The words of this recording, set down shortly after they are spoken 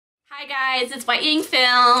Hi guys, it's White Yang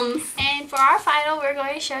Films. And for our final, we're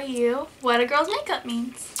going to show you what a girl's makeup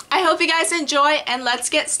means. I hope you guys enjoy, and let's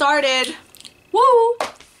get started. Woo!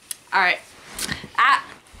 Alright.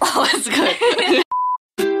 Oh, that's good.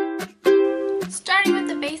 Starting with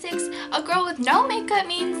the basics, a girl with no makeup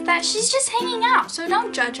means that she's just hanging out, so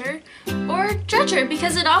don't judge her. Or judge her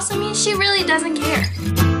because it also means she really doesn't care.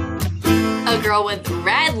 A girl with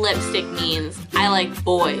red lipstick means I like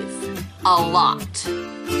boys a lot.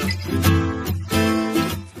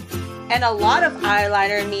 And a lot of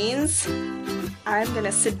eyeliner means I'm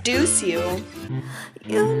gonna seduce you.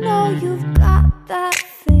 You know you've got that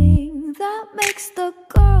thing that makes the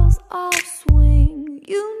girls all swing.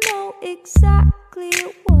 You know exactly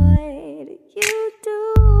what you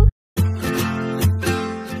do.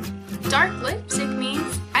 Dark lipstick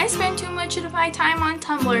means I spend too much of my time on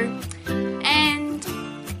Tumblr. And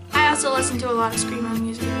I also listen to a lot of Screamo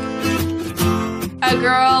music. A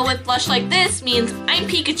girl with blush like this means I'm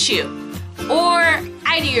Pikachu. Or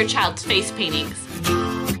I do your child's face paintings.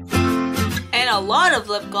 And a lot of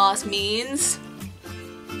lip gloss means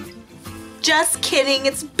just kidding,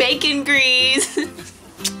 it's bacon grease. A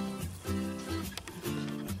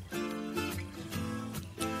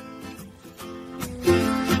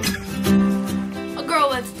girl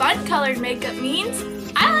with fun colored makeup means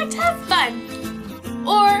I like to have fun.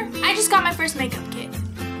 Or I just got my first makeup kit.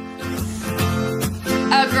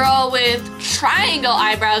 A girl with triangle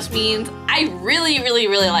eyebrows means I really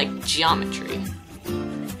like geometry.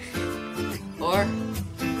 Or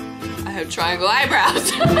I have triangle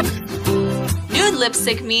eyebrows. Nude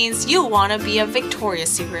lipstick means you want to be a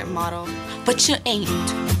Victoria's Secret model, but you ain't.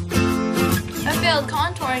 A failed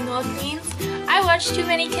contouring look means I watch too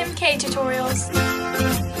many Kim K tutorials.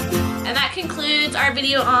 And that concludes our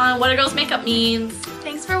video on what a girl's makeup means.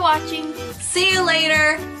 Thanks for watching. See you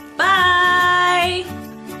later. Bye.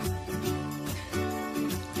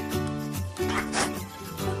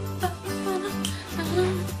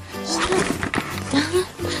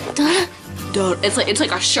 It's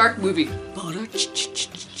like a shark movie.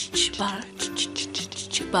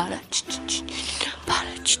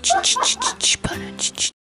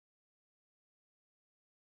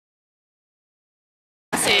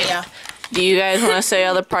 Yeah. Do you guys want to say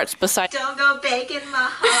other parts besides? Don't go breaking my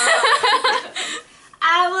heart.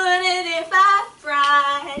 I wouldn't if I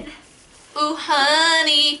tried. Ooh,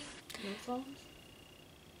 honey.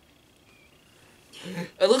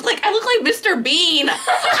 I look like Mr. Bean.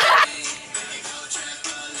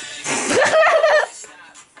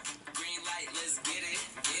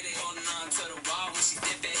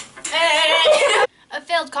 A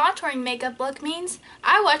failed contouring makeup look means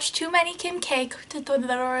I watch too many Kim K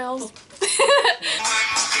tutorials.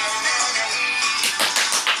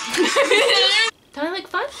 Sound like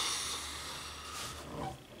fun?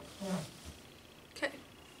 Okay.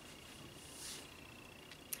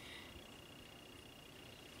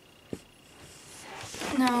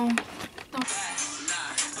 No.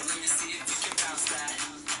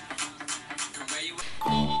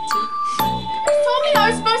 Told me I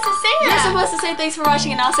was supposed to say You're that. supposed to say thanks for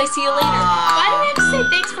watching, and I'll say see you later. Why do we have to say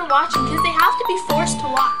thanks for watching? Because they have to be forced to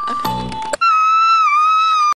watch. Okay.